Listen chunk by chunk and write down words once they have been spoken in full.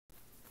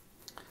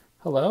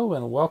Hello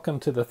and welcome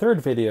to the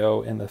third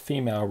video in the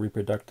female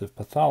reproductive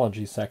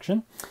pathology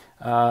section.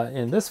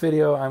 In this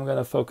video I'm going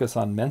to focus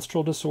on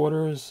menstrual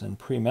disorders and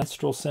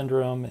premenstrual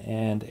syndrome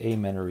and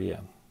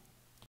amenorrhea.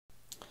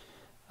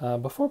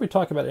 Before we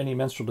talk about any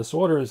menstrual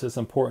disorders, it's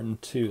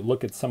important to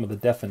look at some of the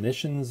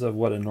definitions of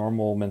what a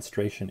normal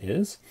menstruation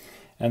is.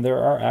 And there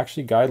are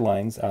actually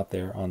guidelines out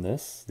there on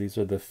this. These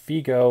are the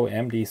FIGO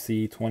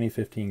MDC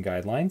 2015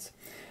 guidelines.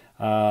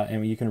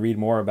 And you can read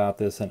more about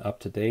this and up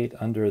to date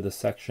under the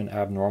section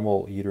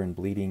Abnormal Uterine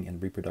Bleeding in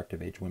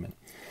Reproductive Age Women.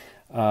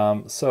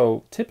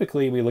 So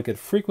typically we look at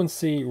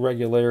frequency,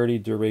 regularity,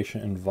 duration,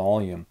 and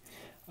volume.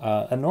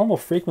 A normal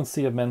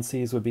frequency of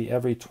menses would be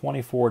every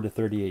 24 to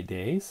 38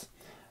 days.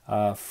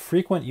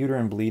 Frequent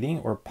uterine bleeding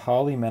or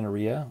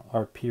polymenorrhea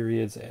are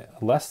periods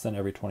less than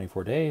every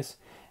 24 days.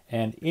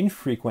 And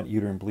infrequent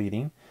uterine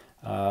bleeding,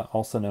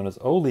 also known as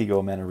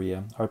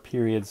oligomenorrhea, are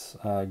periods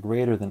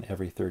greater than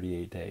every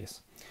 38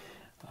 days.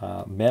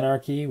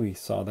 Menarche, we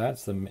saw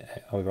that.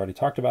 We've already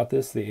talked about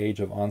this, the age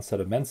of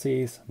onset of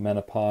menses.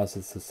 Menopause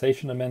is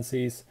cessation of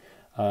menses,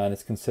 and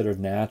it's considered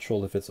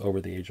natural if it's over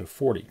the age of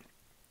 40.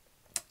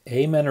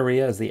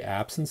 Amenorrhea is the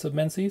absence of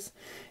menses,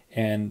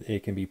 and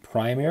it can be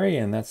primary,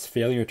 and that's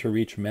failure to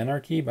reach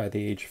menarche by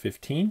the age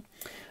 15,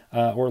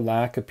 or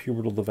lack of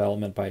pubertal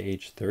development by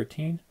age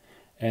 13.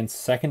 And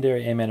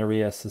secondary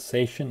amenorrhea,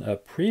 cessation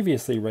of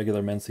previously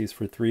regular menses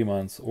for 3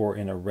 months or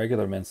in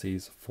irregular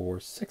menses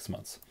for 6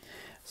 months.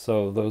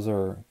 So those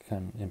are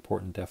kind of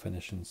important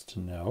definitions to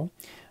know.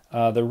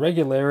 The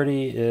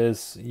regularity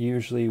is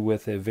usually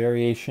with a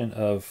variation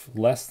of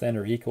less than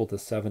or equal to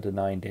 7 to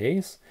 9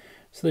 days.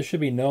 So there should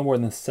be no more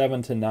than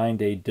 7 to 9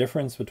 day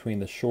difference between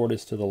the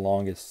shortest to the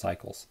longest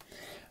cycles.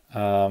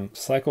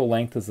 Cycle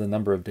length is the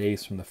number of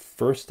days from the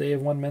first day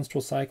of one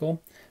menstrual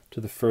cycle to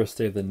the first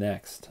day of the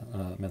next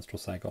menstrual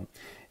cycle.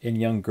 In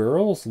young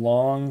girls,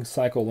 long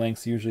cycle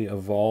lengths usually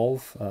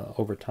evolve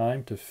over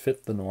time to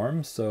fit the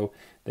norm, so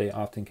they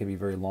often can be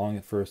very long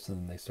at first and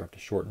then they start to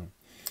shorten.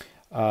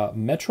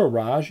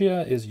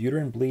 Metrorrhagia is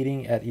uterine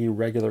bleeding at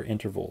irregular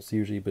intervals,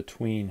 usually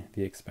between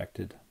the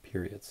expected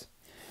periods.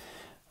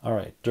 All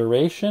right,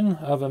 duration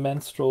of a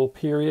menstrual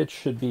period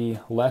should be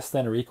less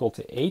than or equal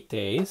to 8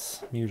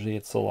 days. Usually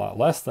it's a lot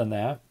less than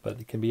that, but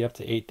it can be up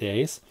to 8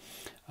 days.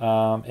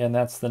 And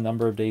that's the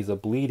number of days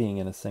of bleeding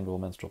in a single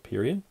menstrual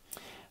period.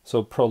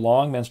 So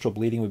prolonged menstrual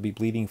bleeding would be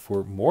bleeding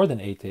for more than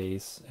 8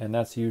 days, and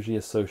that's usually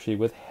associated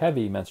with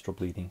heavy menstrual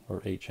bleeding,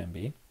 or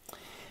HMB.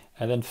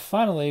 And then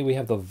finally, we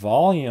have the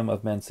volume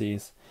of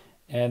menses,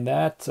 and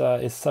that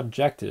is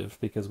subjective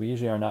because we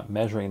usually are not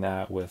measuring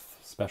that with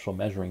special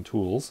measuring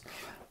tools.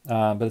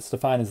 But it's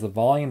defined as the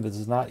volume that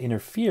does not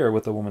interfere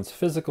with a woman's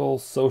physical,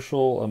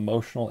 social,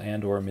 emotional,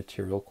 and/or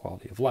material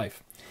quality of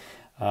life.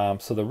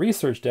 So the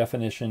research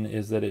definition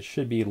is that it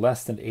should be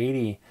less than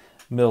 80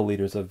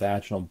 milliliters of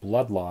vaginal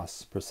blood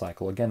loss per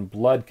cycle. Again,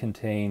 blood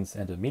contains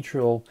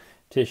endometrial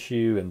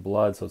tissue and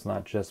blood, so it's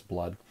not just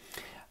blood.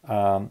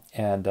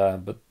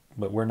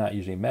 But we're not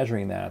usually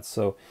measuring that.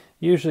 So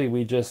usually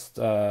we just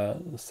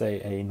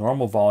say a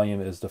normal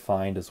volume is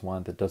defined as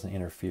one that doesn't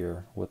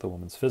interfere with a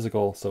woman's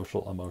physical,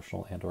 social,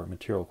 emotional, and/or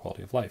material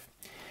quality of life.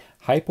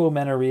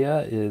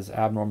 Hypomenorrhea is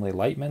abnormally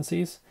light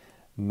menses.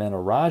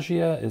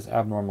 Menorrhagia is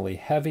abnormally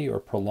heavy or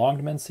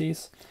prolonged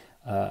menses.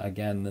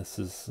 Again, this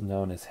is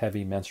known as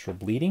heavy menstrual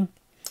bleeding.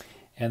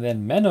 And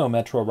then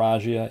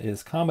menometrorrhagia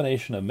is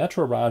combination of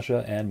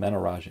metrorrhagia and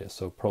menorrhagia,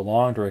 so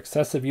prolonged or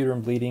excessive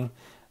uterine bleeding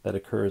that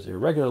occurs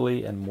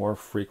irregularly and more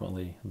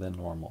frequently than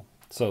normal.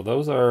 So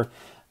those are,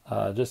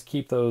 just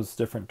keep those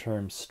different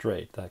terms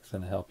straight. That's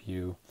going to help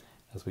you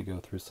as we go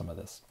through some of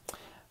this.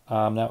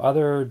 Now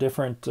other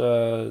different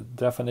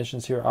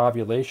definitions here,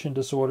 ovulation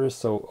disorders.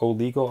 So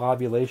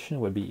oligoovulation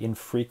would be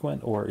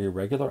infrequent or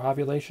irregular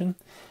ovulation,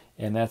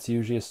 and that's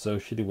usually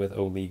associated with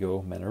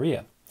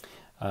oligomenorrhea.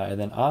 And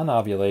then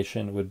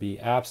anovulation would be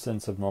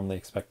absence of normally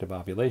expected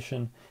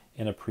ovulation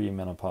in a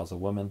premenopausal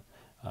woman.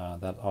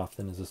 That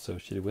often is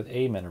associated with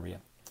amenorrhea.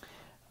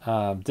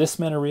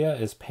 Dysmenorrhea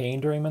is pain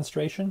during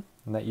menstruation,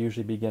 and that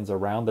usually begins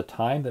around the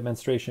time that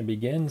menstruation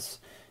begins,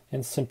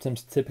 and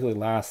symptoms typically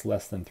last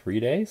less than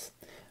 3 days.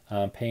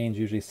 Pain is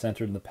usually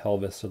centered in the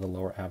pelvis or the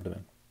lower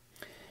abdomen.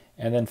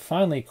 And then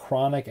finally,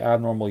 chronic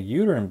abnormal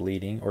uterine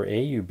bleeding, or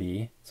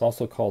AUB. It's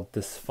also called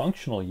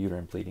dysfunctional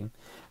uterine bleeding.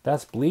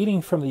 That's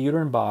bleeding from the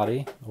uterine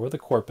body or the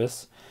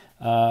corpus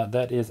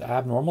that is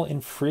abnormal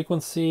in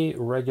frequency,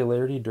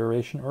 regularity,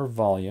 duration, or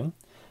volume,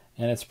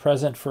 and it's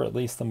present for at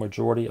least the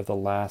majority of the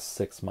last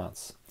 6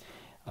 months.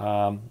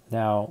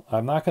 Now,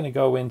 I'm not going to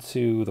go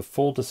into the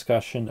full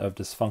discussion of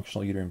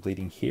dysfunctional uterine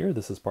bleeding here.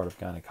 This is part of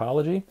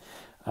gynecology.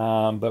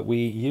 But we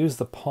use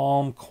the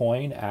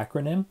PALM-COIN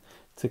acronym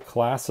to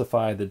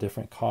classify the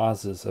different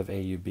causes of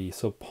AUB.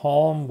 So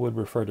PALM would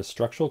refer to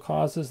structural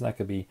causes, and that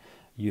could be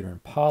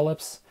uterine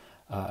polyps,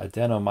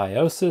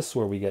 adenomyosis,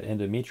 where we get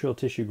endometrial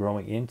tissue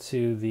growing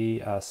into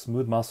the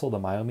smooth muscle, the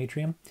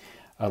myometrium,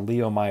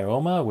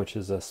 leiomyoma, which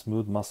is a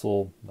smooth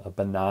muscle, a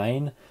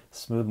benign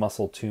smooth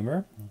muscle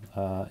tumor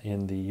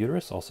in the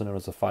uterus, also known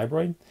as a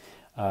fibroid,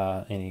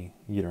 any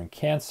uterine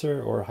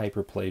cancer, or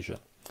hyperplasia.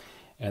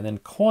 And then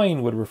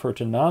COIN would refer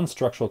to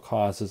non-structural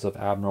causes of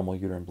abnormal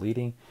uterine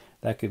bleeding.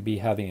 That could be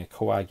having a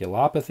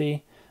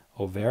coagulopathy,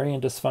 ovarian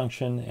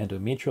dysfunction,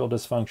 endometrial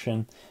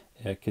dysfunction.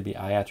 It could be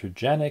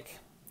iatrogenic,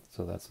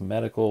 so that's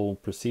medical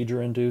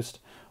procedure induced,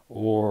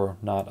 or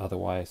not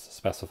otherwise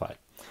specified.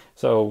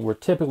 So we're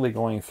typically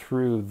going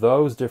through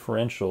those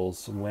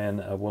differentials when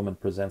a woman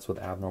presents with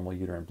abnormal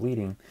uterine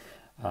bleeding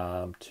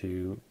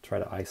to try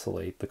to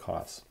isolate the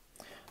cause.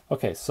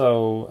 Okay,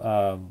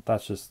 so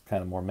that's just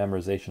kind of more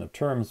memorization of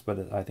terms,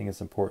 but I think it's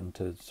important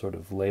to sort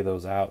of lay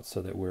those out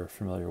so that we're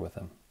familiar with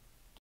them.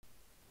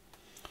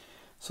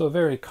 So a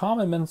very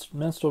common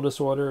menstrual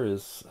disorder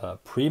is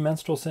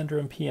premenstrual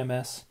syndrome,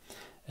 PMS,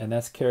 and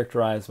that's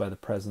characterized by the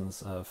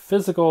presence of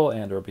physical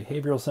and or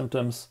behavioral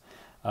symptoms.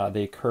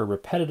 They occur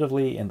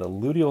repetitively in the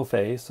luteal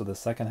phase, so the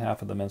second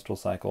half of the menstrual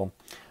cycle,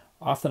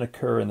 often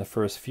occur in the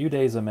first few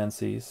days of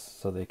menses,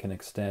 so they can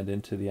extend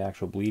into the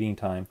actual bleeding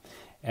time,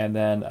 and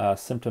then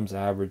symptoms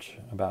average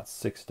about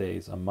 6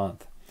 days a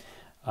month.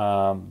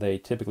 They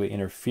typically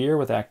interfere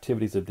with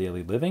activities of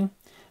daily living,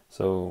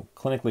 so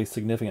clinically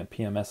significant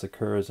PMS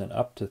occurs in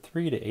up to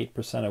 3 to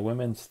 8% of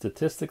women.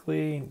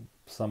 Statistically,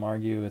 some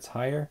argue it's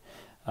higher.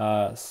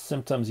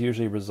 Symptoms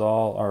usually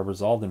are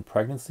resolved in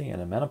pregnancy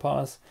and in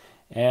menopause,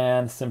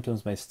 and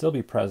symptoms may still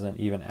be present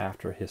even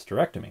after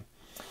hysterectomy.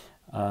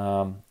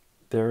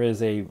 There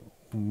is a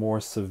more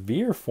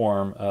severe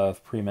form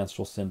of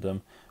premenstrual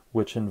syndrome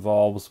which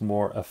involves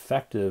more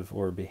affective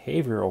or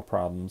behavioral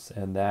problems,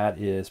 and that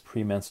is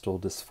premenstrual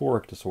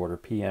dysphoric disorder,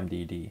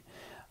 PMDD.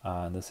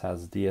 And this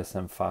has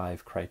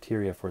DSM-5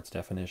 criteria for its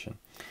definition.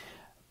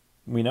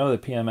 We know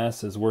that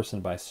PMS is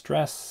worsened by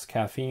stress,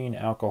 caffeine,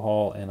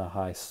 alcohol, and a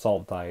high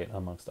salt diet,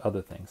 amongst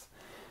other things.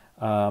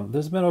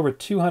 There's been over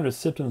 200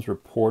 symptoms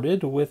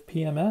reported with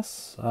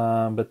PMS,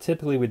 but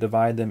typically we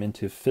divide them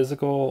into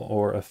physical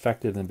or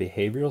affective and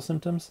behavioral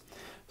symptoms.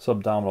 So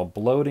abdominal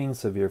bloating,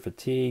 severe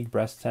fatigue,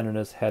 breast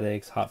tenderness,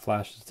 headaches, hot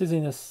flashes,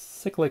 dizziness,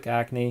 cyclic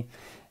acne,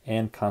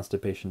 and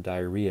constipation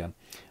diarrhea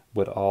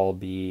would all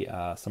be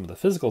some of the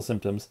physical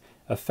symptoms.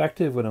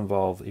 Affective would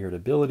involve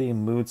irritability,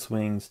 mood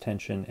swings,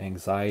 tension,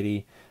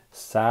 anxiety,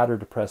 sad or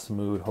depressed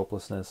mood,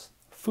 hopelessness,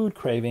 food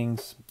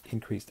cravings,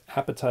 increased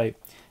appetite,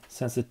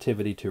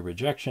 sensitivity to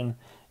rejection,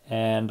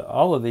 and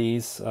all of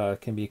these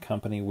can be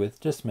accompanied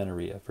with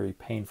dysmenorrhea, very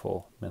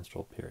painful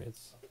menstrual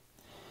periods.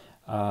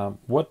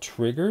 What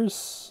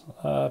triggers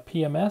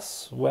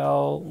PMS?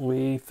 Well,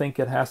 we think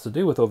it has to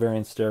do with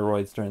ovarian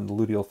steroids during the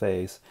luteal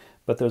phase,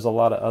 but there's a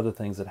lot of other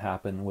things that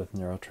happen with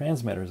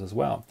neurotransmitters as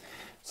well.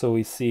 So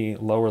we see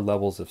lower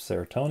levels of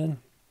serotonin,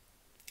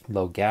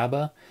 low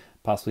GABA,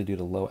 possibly due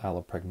to low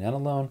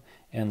allopregnanolone,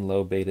 and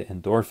low beta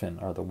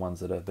endorphin are the ones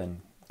that have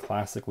been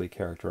classically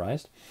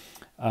characterized.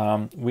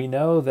 We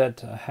know that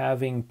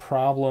having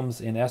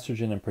problems in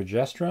estrogen and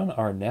progesterone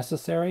are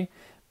necessary,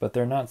 but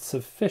they're not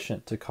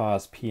sufficient to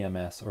cause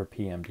PMS or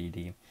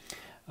PMDD.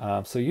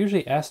 So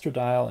usually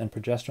estradiol and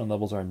progesterone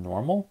levels are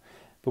normal,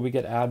 but we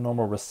get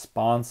abnormal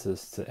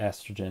responses to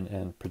estrogen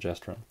and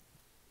progesterone.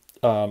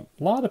 A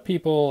lot of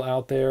people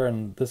out there,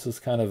 and this is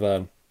kind of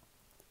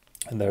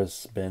and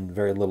there's been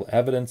very little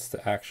evidence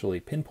to actually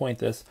pinpoint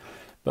this,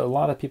 but a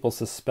lot of people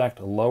suspect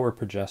a lower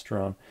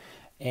progesterone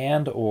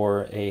and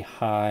or a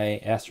high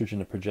estrogen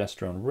to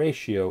progesterone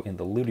ratio in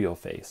the luteal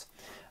phase.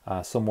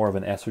 So more of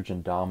an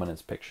estrogen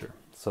dominance picture.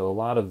 So a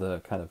lot of the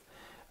kind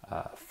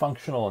of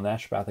functional and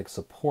naturopathic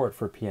support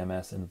for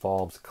PMS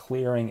involves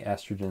clearing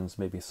estrogens,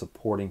 maybe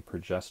supporting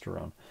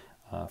progesterone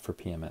for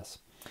PMS.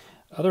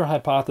 Other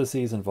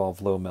hypotheses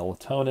involve low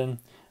melatonin,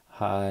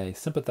 high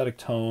sympathetic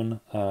tone,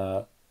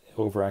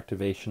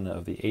 overactivation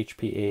of the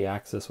HPA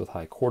axis with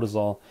high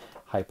cortisol,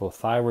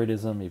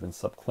 hypothyroidism, even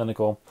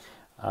subclinical,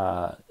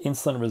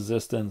 insulin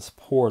resistance,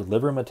 poor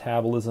liver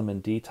metabolism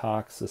and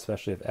detox,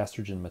 especially of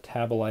estrogen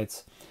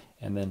metabolites,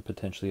 and then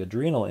potentially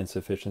adrenal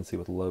insufficiency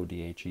with low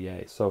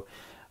DHEA. So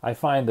I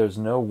find there's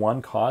no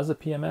one cause of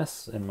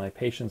PMS. In my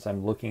patients,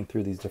 I'm looking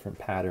through these different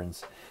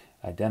patterns,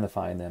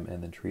 identifying them,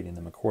 and then treating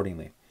them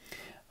accordingly.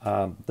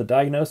 The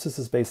diagnosis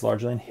is based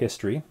largely on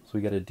history. So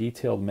we get a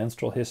detailed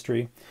menstrual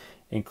history,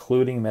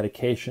 including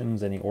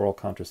medications, any oral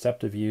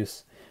contraceptive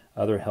use,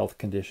 other health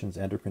conditions,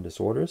 endocrine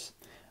disorders.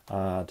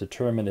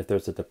 Determine if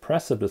there's a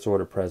depressive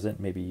disorder present,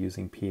 maybe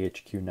using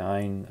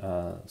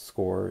PHQ-9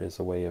 score is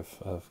a way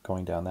of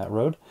going down that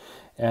road.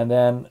 And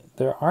then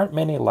there are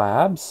no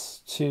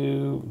labs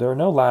to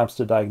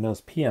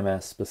diagnose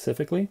PMS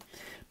specifically,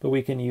 but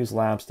we can use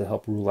labs to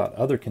help rule out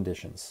other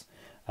conditions,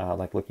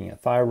 like looking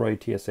at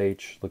thyroid,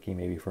 TSH, looking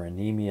maybe for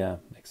anemia,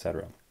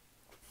 etc.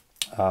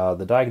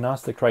 The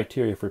diagnostic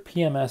criteria for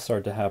PMS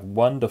are to have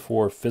 1 to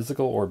 4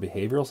 physical or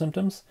behavioral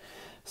symptoms.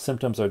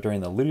 Symptoms are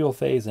during the luteal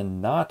phase and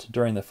not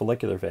during the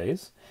follicular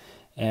phase,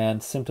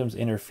 and symptoms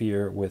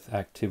interfere with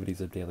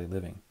activities of daily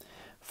living.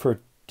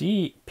 For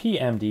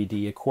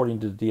PMDD, according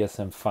to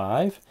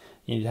DSM-5,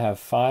 you need to have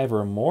 5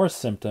 or more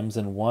symptoms,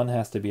 and 1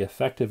 has to be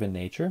effective in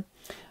nature.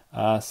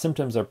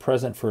 Symptoms are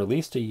present for at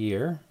least a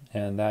year,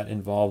 and that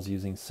involves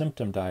using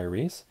symptom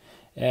diaries.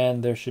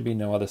 and there should be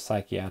no other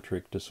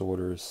psychiatric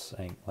disorders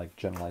like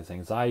generalized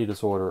anxiety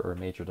disorder or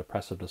major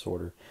depressive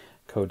disorder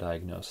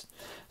co-diagnosed.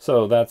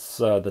 So that's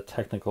the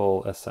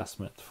technical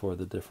assessment for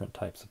the different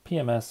types of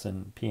PMS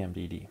and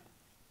PMDD.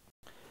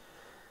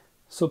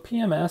 So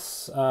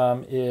PMS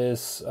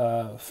is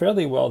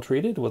fairly well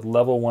treated with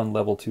level 1,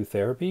 level 2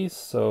 therapies.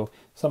 So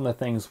some of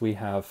the things we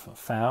have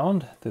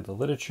found through the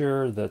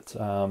literature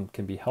that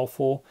can be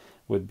helpful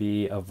would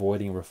be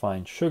avoiding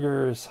refined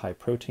sugars, high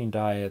protein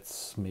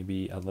diets,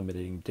 maybe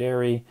eliminating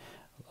dairy,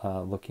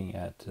 looking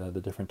at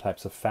the different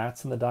types of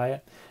fats in the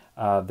diet.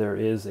 There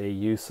is a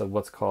use of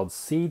what's called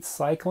seed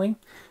cycling,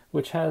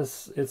 which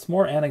it's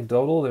more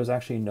anecdotal. There's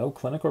actually no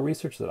clinical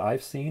research that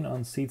I've seen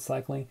on seed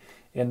cycling,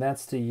 and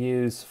that's to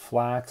use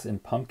flax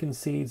and pumpkin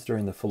seeds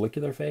during the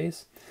follicular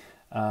phase,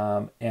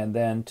 and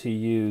then to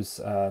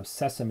use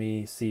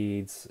sesame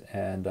seeds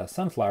and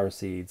sunflower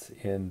seeds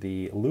in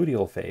the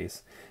luteal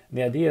phase. And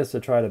the idea is to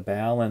try to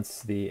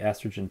balance the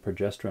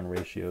estrogen-progesterone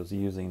ratios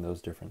using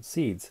those different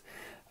seeds.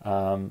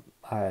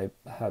 I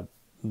have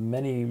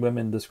many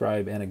women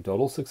describe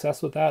anecdotal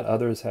success with that.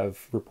 Others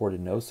have reported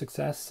no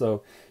success.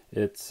 So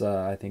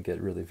I think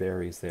it really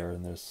varies there,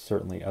 and there's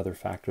certainly other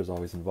factors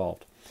always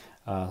involved.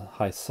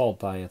 High salt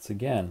diets,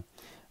 again,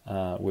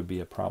 would be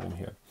a problem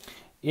here.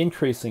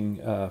 Increasing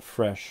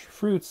fresh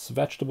fruits,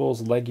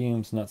 vegetables,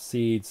 legumes, nuts,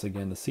 seeds.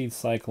 Again, the seed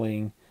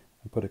cycling,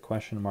 I put a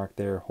question mark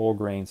there. Whole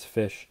grains,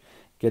 fish,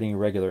 getting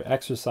regular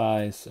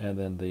exercise, and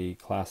then the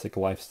classic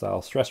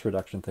lifestyle stress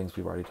reduction things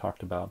we've already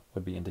talked about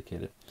would be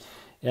indicated.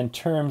 In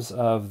terms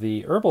of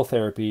the herbal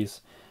therapies,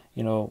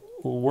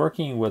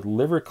 working with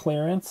liver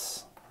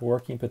clearance,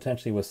 working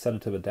potentially with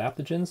sedative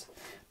adaptogens,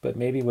 but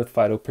maybe with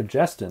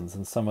phytoprogestins,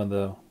 and some of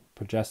the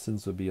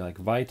progestins would be like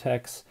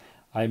Vitex.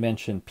 I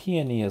mentioned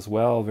peony as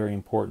well, very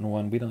important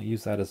one. We don't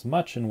use that as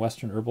much in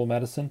Western herbal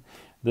medicine.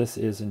 This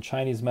is in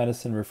Chinese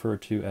medicine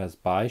referred to as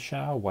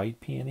baishao, white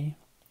peony.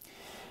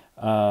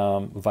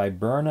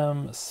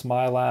 Viburnum,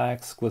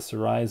 smilax,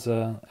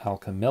 glycyrrhiza,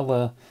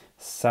 alchemilla,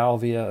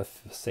 salvia,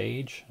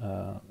 sage,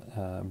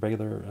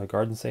 regular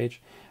garden sage,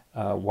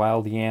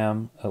 wild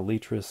yam,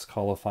 elytris,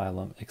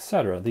 cauliflower,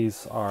 etc.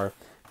 These are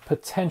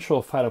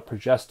potential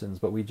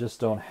phytoprogestins, but we just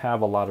don't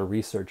have a lot of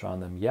research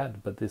on them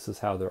yet, but this is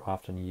how they're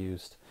often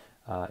used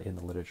in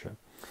the literature.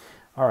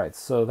 All right,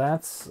 so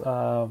that's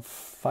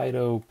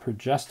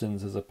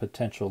phytoprogestins as a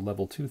potential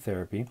level 2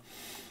 therapy.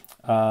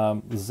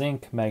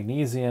 Zinc,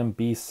 magnesium,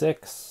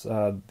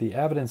 B6, the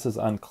evidence is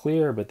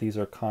unclear, but these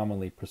are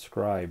commonly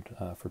prescribed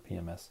for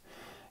PMS.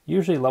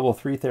 Usually level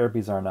 3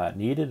 therapies are not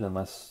needed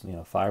unless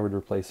thyroid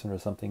replacement or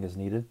something is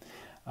needed.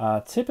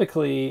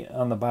 Typically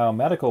on the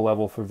biomedical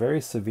level for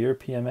very severe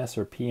PMS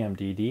or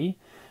PMDD,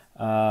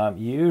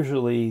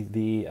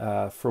 usually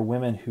for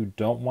women who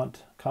don't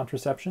want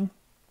contraception,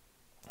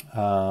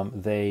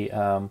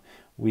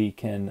 we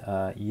can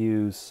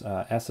use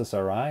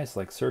SSRIs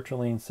like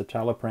sertraline,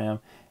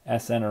 citalopram,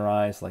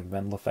 SNRIs like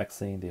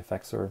venlafaxine, the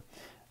Effexor,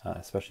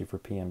 especially for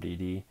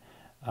PMDD,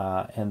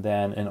 and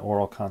then an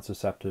oral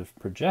contraceptive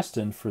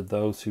progestin for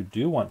those who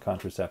do want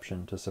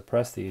contraception to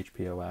suppress the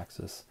HPO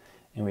axis,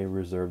 and we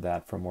reserve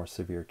that for more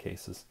severe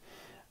cases.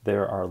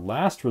 There are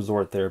last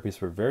resort therapies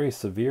for very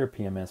severe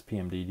PMS,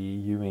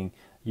 PMDD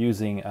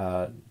using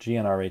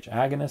GnRH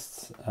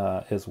agonists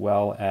as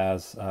well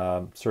as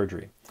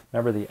surgery.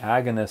 Remember, the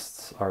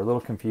agonists are a little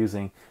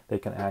confusing. They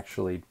can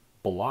actually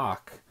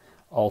block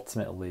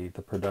ultimately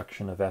the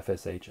production of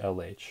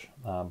FSH-LH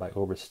by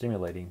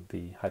overstimulating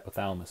the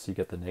hypothalamus. You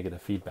get the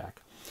negative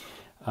feedback.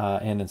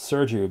 And in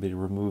surgery would be to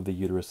remove the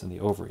uterus and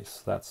the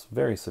ovaries. That's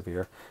very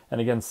severe. And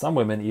again, some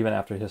women, even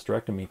after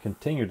hysterectomy,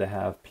 continue to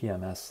have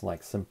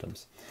PMS-like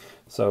symptoms.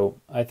 So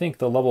I think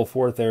the level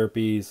 4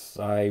 therapies,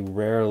 I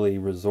rarely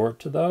resort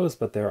to those,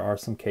 but there are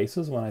some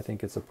cases when I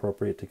think it's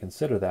appropriate to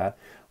consider that.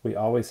 We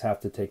always have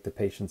to take the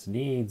patient's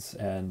needs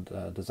and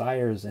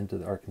desires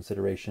into our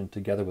consideration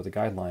together with the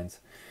guidelines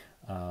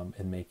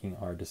in making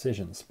our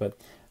decisions. But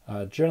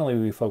generally,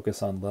 we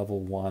focus on level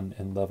 1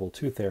 and level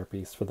 2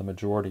 therapies for the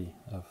majority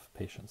of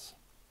patients.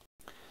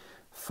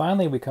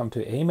 Finally, we come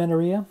to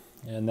amenorrhea,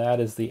 and that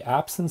is the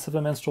absence of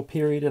a menstrual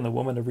period in the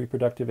woman of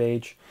reproductive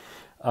age.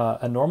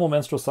 A normal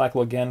menstrual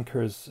cycle, again,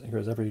 occurs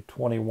every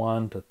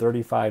 21 to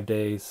 35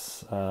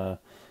 days.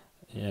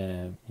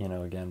 And,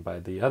 again, by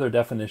the other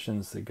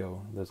definitions that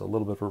there's a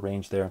little bit of a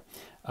range there.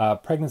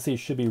 Pregnancy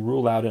should be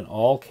ruled out in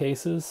all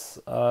cases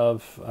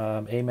of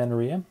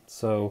amenorrhea.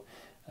 So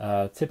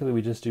typically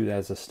we just do that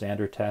as a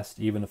standard test.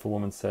 Even if a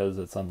woman says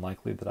it's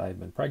unlikely that I've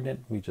been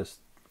pregnant, we just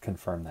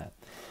confirm that.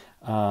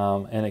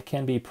 And it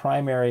can be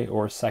primary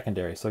or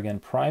secondary. So again,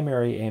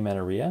 primary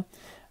amenorrhea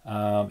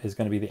is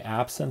going to be the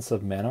absence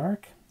of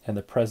menarche and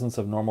the presence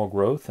of normal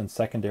growth and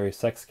secondary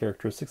sex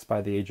characteristics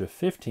by the age of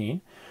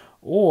 15,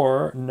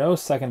 or no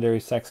secondary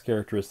sex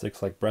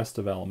characteristics like breast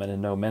development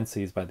and no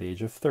menses by the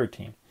age of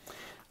 13.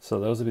 So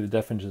those would be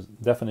the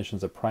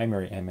definitions of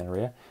primary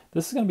amenorrhea.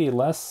 This is going to be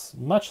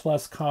much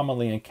less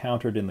commonly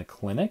encountered in the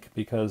clinic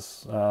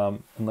because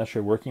unless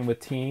you're working with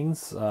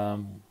teens,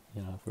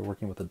 if we're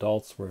working with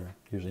adults, we're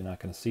usually not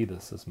going to see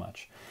this as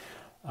much.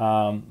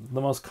 The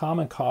most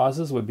common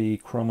causes would be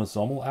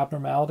chromosomal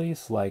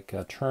abnormalities like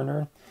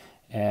Turner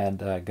and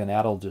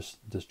gonadal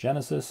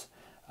dysgenesis,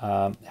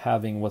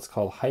 having what's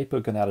called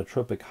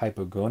hypogonadotropic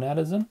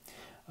hypogonadism,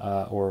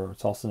 or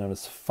it's also known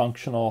as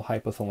functional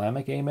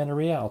hypothalamic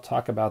amenorrhea. I'll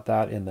talk about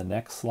that in the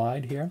next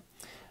slide here.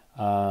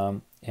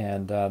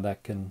 That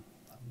can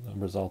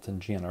result in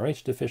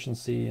GnRH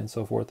deficiency and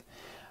so forth.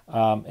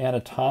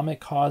 Anatomic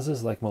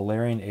causes like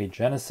Müllerian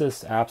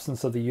agenesis,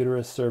 absence of the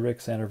uterus,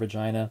 cervix, and or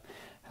vagina,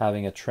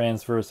 having a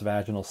transverse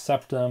vaginal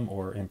septum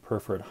or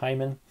imperforate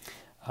hymen,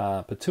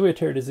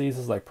 pituitary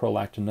diseases like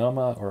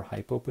prolactinoma or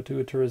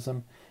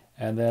hypopituitarism,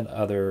 and then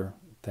other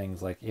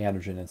things like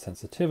androgen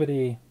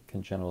insensitivity,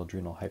 congenital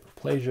adrenal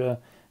hyperplasia,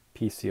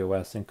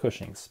 PCOS, and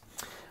Cushing's.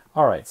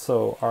 All right,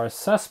 so our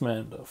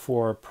assessment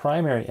for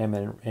primary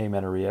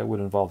amenorrhea would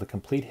involve a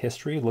complete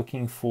history,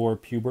 looking for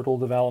pubertal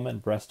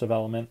development, breast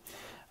development,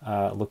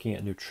 looking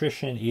at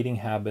nutrition, eating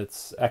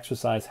habits,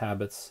 exercise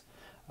habits,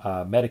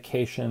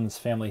 medications,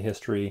 family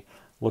history,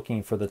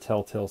 looking for the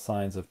telltale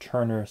signs of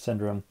Turner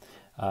syndrome,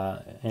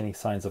 any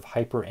signs of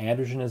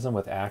hyperandrogenism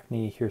with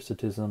acne,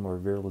 hirsutism, or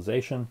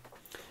virilization,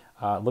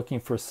 looking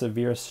for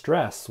severe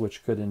stress,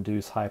 which could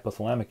induce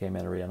hypothalamic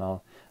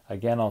amenorrhea.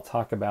 And I'll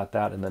talk about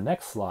that in the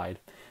next slide,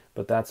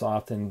 but that's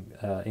often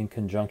in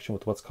conjunction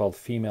with what's called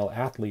female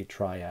athlete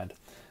triad,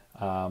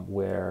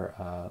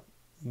 where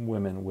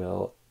women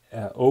will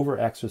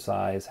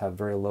over-exercise, have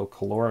very low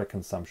caloric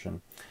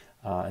consumption,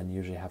 and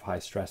usually have high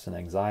stress and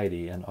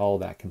anxiety, and all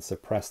that can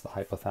suppress the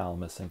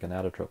hypothalamus and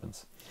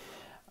gonadotropins.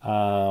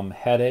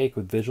 Headache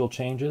with visual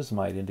changes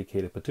might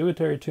indicate a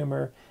pituitary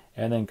tumor,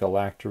 and then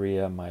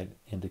galactorrhea might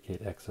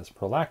indicate excess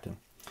prolactin.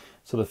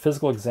 So the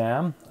physical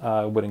exam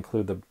would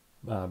include the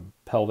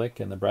pelvic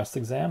and the breast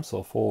exam, so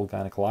a full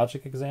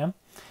gynecologic exam.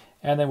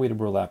 And then we'd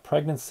rule out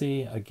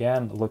pregnancy.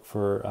 Again, look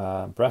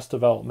for breast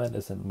development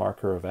as a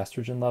marker of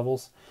estrogen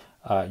levels.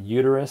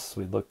 Uterus,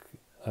 we'd look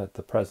at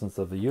the presence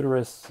of the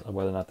uterus,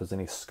 whether or not there's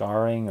any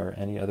scarring or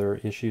any other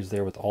issues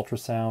there with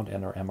ultrasound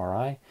and or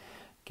MRI.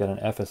 Get an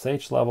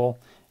FSH level,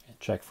 and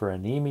check for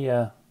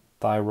anemia,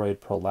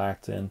 thyroid,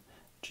 prolactin,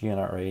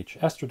 GnRH,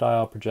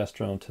 estradiol,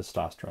 progesterone,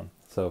 testosterone.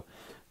 So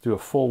do a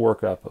full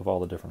workup of all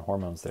the different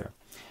hormones there.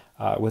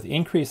 With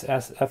increased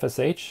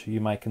FSH,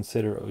 you might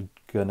consider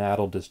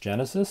gonadal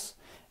dysgenesis,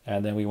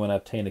 and then we want to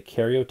obtain a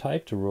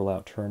karyotype to rule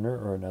out Turner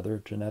or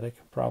another genetic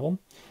problem.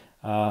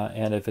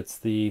 And if it's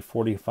the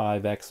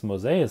 45X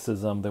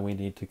mosaicism, then we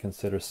need to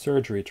consider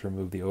surgery to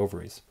remove the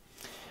ovaries.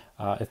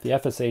 If the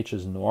FSH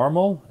is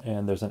normal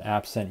and there's an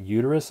absent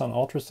uterus on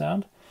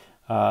ultrasound,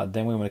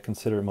 then we want to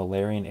consider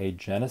Müllerian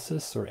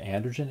agenesis or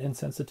androgen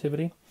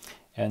insensitivity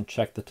and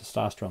check the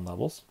testosterone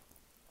levels.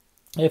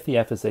 If the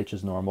FSH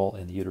is normal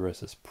and the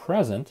uterus is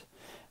present,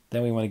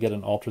 then we want to get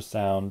an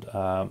ultrasound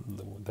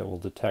that will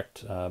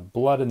detect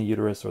blood in the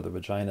uterus or the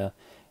vagina,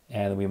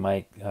 and we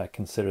might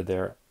consider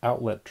their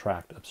outlet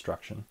tract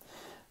obstruction.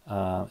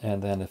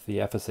 And then if the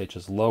FSH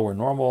is low or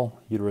normal,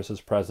 uterus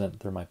is present,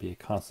 there might be a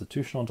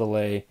constitutional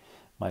delay,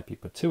 might be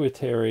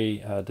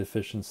pituitary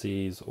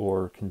deficiencies,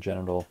 or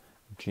congenital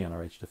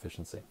GnRH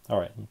deficiency. All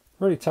right,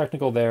 pretty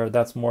technical there.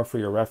 That's more for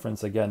your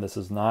reference. Again, this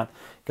is not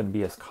going to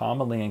be as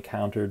commonly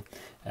encountered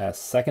as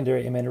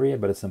secondary amenorrhea,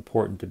 but it's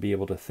important to be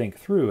able to think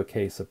through a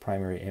case of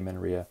primary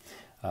amenorrhea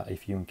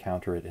if you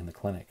encounter it in the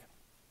clinic.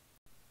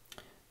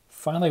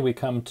 Finally, we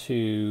come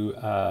to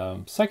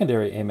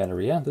secondary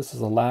amenorrhea. This is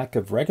a lack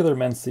of regular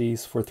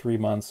menses for 3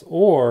 months,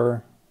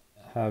 or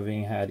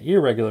having had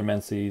irregular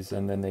menses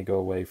and then they go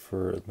away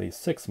for at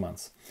least 6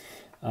 months.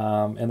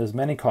 And there's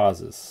many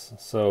causes,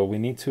 so we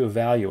need to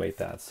evaluate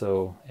that.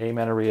 So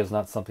amenorrhea is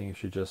not something you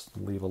should just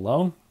leave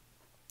alone.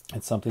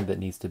 It's something that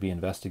needs to be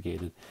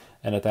investigated.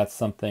 And if that's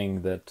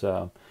something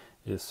that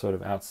is sort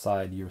of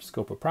outside your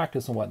scope of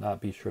practice and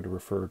whatnot, be sure to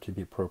refer to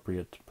the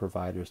appropriate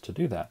providers to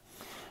do that.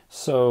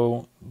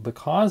 So the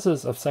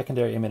causes of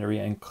secondary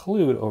amenorrhea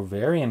include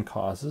ovarian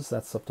causes,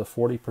 that's up to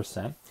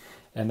 40%,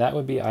 and that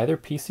would be either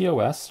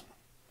PCOS,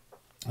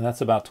 and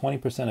that's about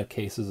 20% of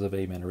cases of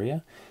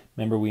amenorrhea.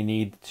 Remember, we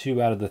need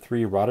 2 out of the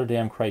 3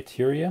 Rotterdam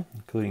criteria,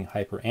 including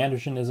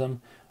hyperandrogenism,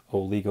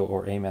 oligo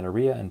or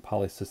amenorrhea, and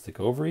polycystic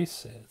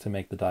ovaries to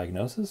make the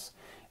diagnosis.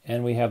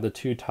 And we have the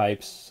 2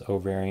 types,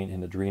 ovarian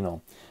and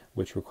adrenal,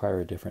 which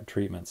require different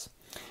treatments.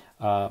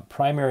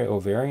 Primary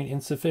ovarian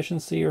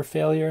insufficiency or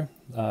failure,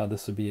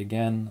 this would be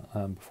again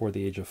before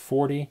the age of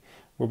 40,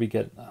 where we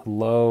get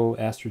low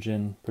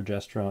estrogen,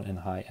 progesterone, and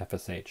high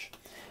FSH.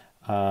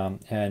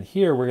 And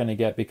here we're going to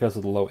get, because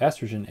of the low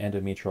estrogen,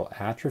 endometrial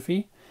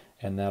atrophy,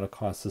 and that'll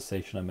cause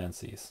cessation of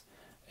menses.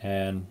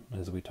 And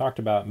as we talked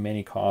about,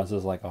 many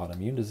causes like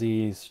autoimmune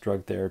disease,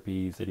 drug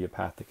therapies,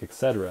 idiopathic,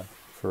 etc.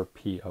 for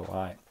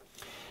POI.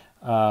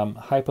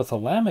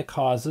 Hypothalamic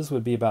causes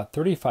would be about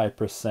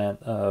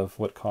 35% of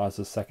what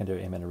causes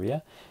secondary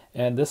amenorrhea,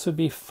 and this would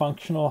be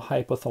functional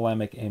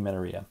hypothalamic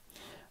amenorrhea,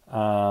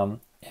 or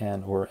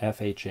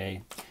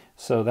FHA.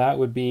 So that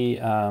would be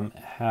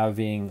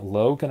having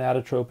low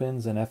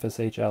gonadotropins and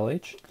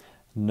FSH-LH,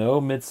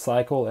 no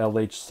mid-cycle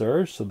LH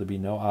surge, so there'd be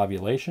no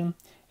ovulation,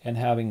 and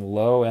having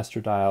low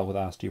estradiol with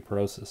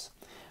osteoporosis.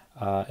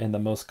 And the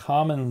most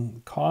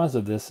common cause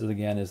of this,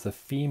 is the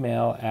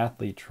female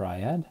athlete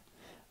triad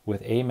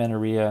with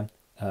amenorrhea,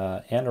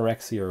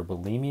 anorexia or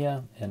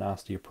bulimia, and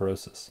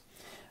osteoporosis.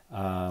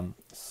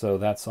 So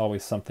that's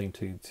always something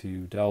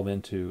to delve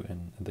into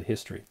in the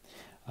history.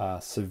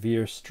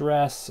 Severe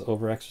stress,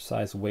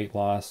 overexercise, weight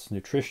loss,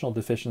 nutritional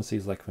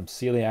deficiencies like from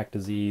celiac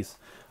disease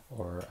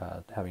or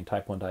having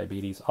type 1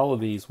 diabetes, all of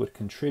these would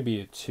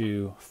contribute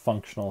to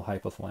functional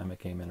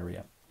hypothalamic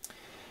amenorrhea.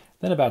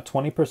 Then about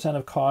 20%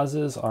 of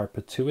causes are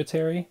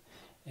pituitary,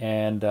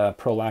 and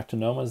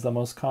prolactinoma is the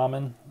most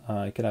common.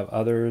 You can have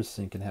others,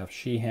 you can have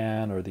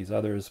Sheehan or these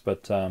others,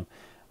 but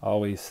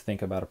always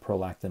think about a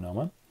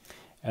prolactinoma.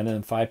 And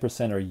then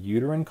 5% are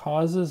uterine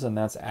causes, and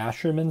that's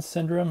Asherman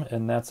syndrome,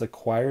 and that's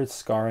acquired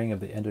scarring of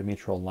the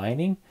endometrial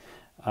lining.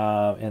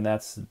 And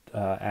that's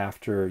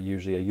after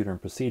usually a uterine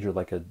procedure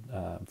like a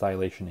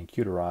dilation and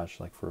curettage,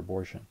 like for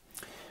abortion.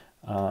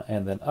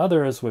 And then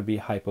others would be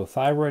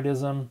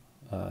hypothyroidism,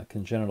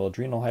 congenital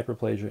adrenal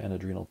hyperplasia, and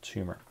adrenal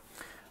tumor.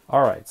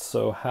 All right,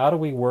 so how do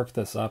we work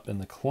this up in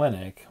the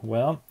clinic?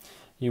 Well,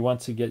 you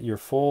want to get your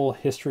full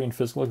history and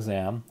physical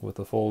exam with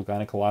a full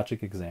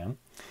gynecologic exam.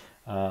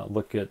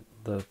 Look at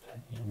the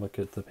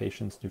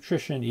patient's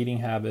nutrition, eating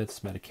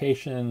habits,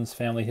 medications,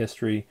 family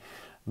history,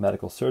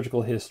 medical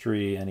surgical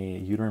history, any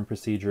uterine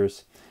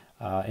procedures,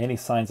 any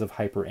signs of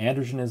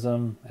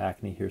hyperandrogenism,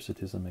 acne,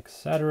 hirsutism,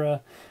 etc.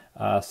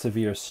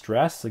 Severe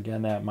stress,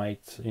 again, that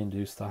might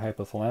induce the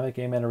hypothalamic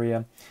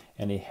amenorrhea.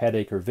 Any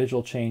headache or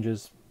visual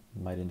changes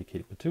might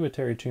indicate a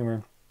pituitary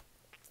tumor.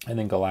 And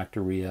then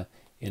galactorrhea,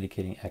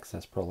 indicating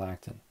excess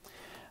prolactin.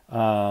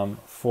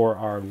 For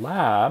our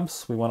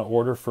labs, we want to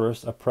order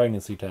first a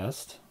pregnancy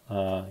test,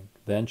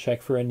 then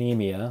check for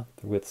anemia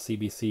with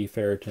CBC,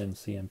 ferritin,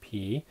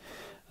 CMP,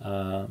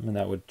 and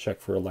that would check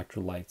for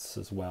electrolytes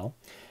as well.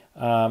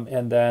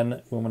 And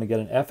then we want to get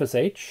an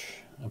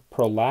FSH, a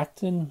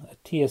prolactin, a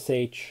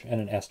TSH,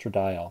 and an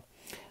estradiol.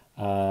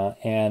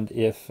 And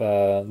if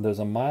there's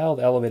a mild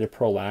elevated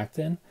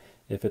prolactin,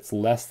 if it's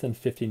less than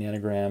 50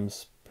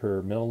 nanograms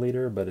per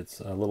milliliter, but it's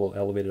a little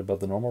elevated above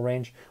the normal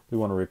range, we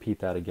want to repeat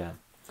that again.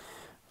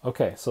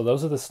 Okay, so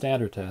those are the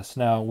standard tests.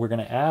 Now we're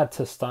going to add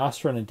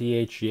testosterone and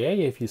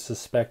DHEA if you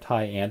suspect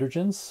high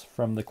androgens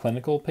from the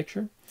clinical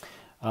picture.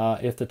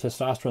 If the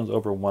testosterone is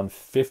over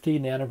 150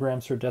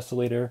 nanograms per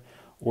deciliter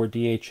or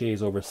DHEA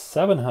is over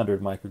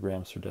 700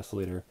 micrograms per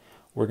deciliter,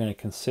 we're going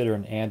to consider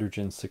an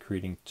androgen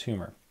secreting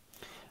tumor.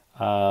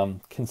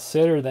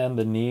 Consider then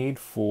the need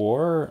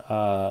for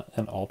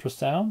an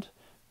ultrasound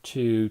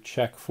to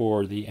check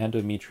for the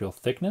endometrial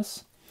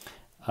thickness.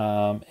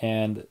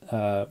 And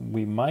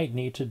we might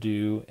need to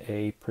do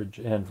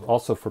and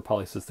also for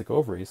polycystic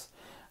ovaries.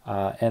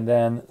 And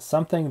then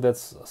something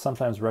that's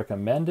sometimes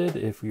recommended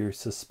if you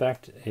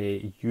suspect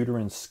a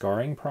uterine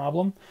scarring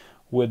problem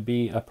would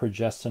be a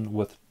progestin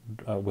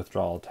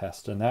withdrawal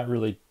test, and that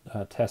really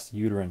tests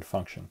uterine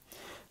function.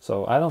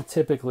 So I don't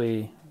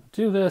typically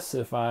do this.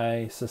 If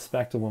I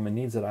suspect a woman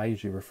needs it, I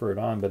usually refer it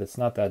on, but it's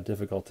not that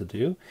difficult to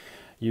do.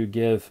 You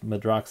give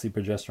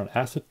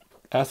medroxyprogesterone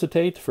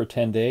acetate for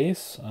 10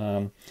 days,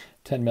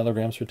 10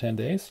 milligrams for 10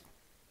 days,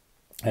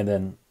 and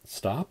then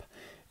stop.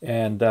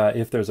 And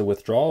if there's a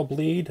withdrawal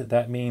bleed,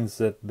 that means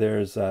that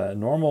there's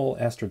normal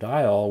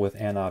estradiol with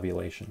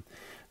anovulation.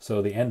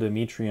 So the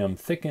endometrium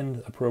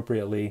thickened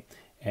appropriately,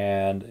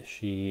 and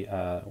she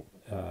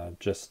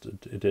just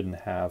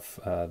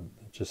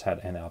had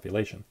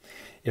anovulation.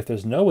 If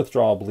there's no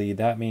withdrawal bleed,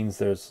 that means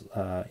there's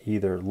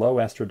either low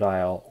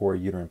estradiol or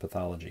uterine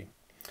pathology.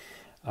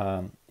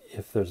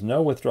 If there's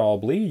no withdrawal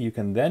bleed, you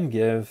can then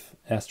give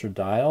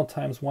estradiol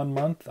times 1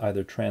 month,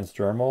 either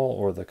transdermal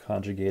or the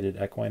conjugated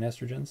equine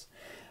estrogens,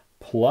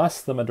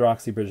 plus the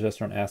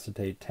medroxyprogesterone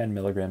acetate 10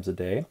 milligrams a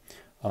day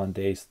on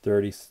days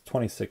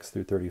 26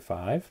 through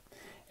 35.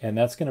 And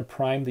that's going to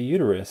prime the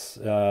uterus,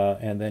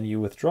 and then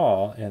you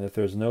withdraw. And if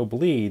there's no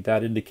bleed,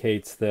 that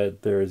indicates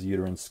that there is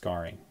uterine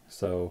scarring.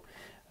 So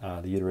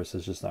the uterus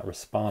is just not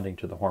responding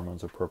to the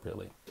hormones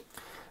appropriately.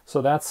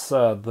 So that's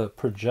the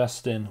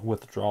progestin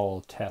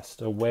withdrawal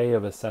test, a way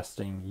of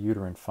assessing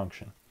uterine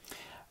function.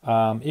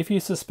 If you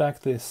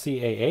suspect the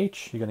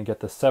CAH, you're going to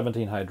get the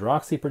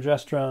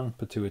 17-hydroxyprogesterone,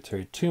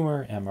 pituitary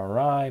tumor,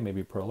 MRI,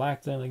 maybe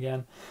prolactin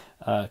again,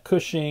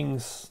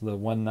 Cushing's, the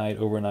one-night,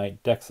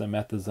 overnight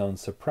dexamethasone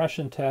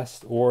suppression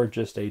test, or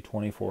just a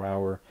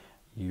 24-hour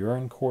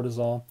urine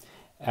cortisol.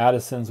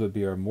 Addison's would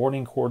be our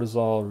morning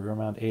cortisol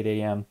around 8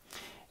 a.m.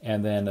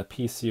 And then a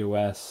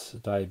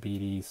PCOS,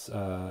 diabetes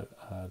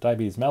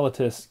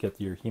mellitus,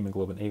 get your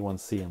hemoglobin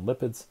A1C and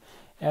lipids.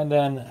 And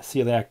then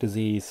celiac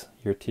disease,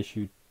 your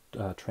tissue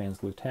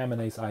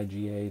transglutaminase,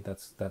 IgA,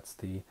 that's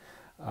the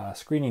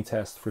screening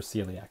test for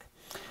celiac.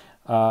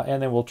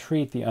 and then we'll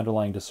treat the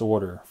underlying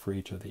disorder for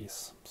each of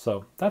these.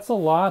 So that's a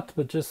lot,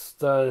 but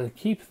just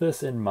keep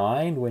this in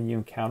mind when you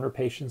encounter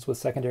patients with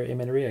secondary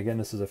amenorrhea. Again,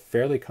 this is a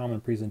fairly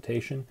common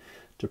presentation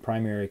to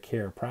primary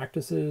care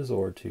practices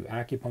or to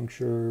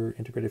acupuncture,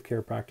 integrative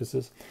care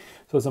practices.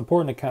 So it's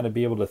important to kind of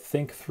be able to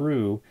think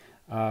through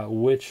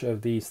which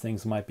of these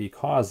things might be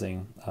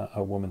causing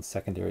a woman's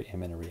secondary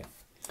amenorrhea.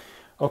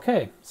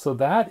 Okay, so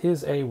that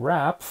is a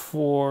wrap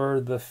for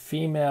the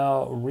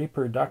female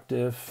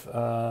reproductive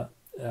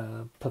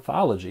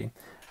pathology.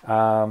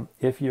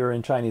 If you're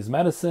in Chinese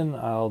medicine,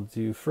 I'll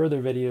do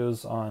further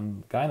videos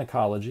on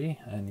gynecology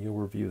and you'll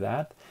review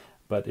that.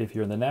 But if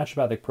you're in the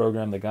naturopathic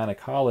program, the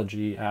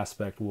gynecology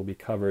aspect will be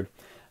covered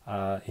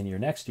in your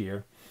next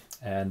year.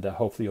 And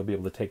hopefully you'll be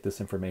able to take this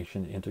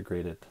information and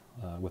integrate it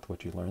with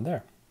what you learned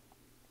there.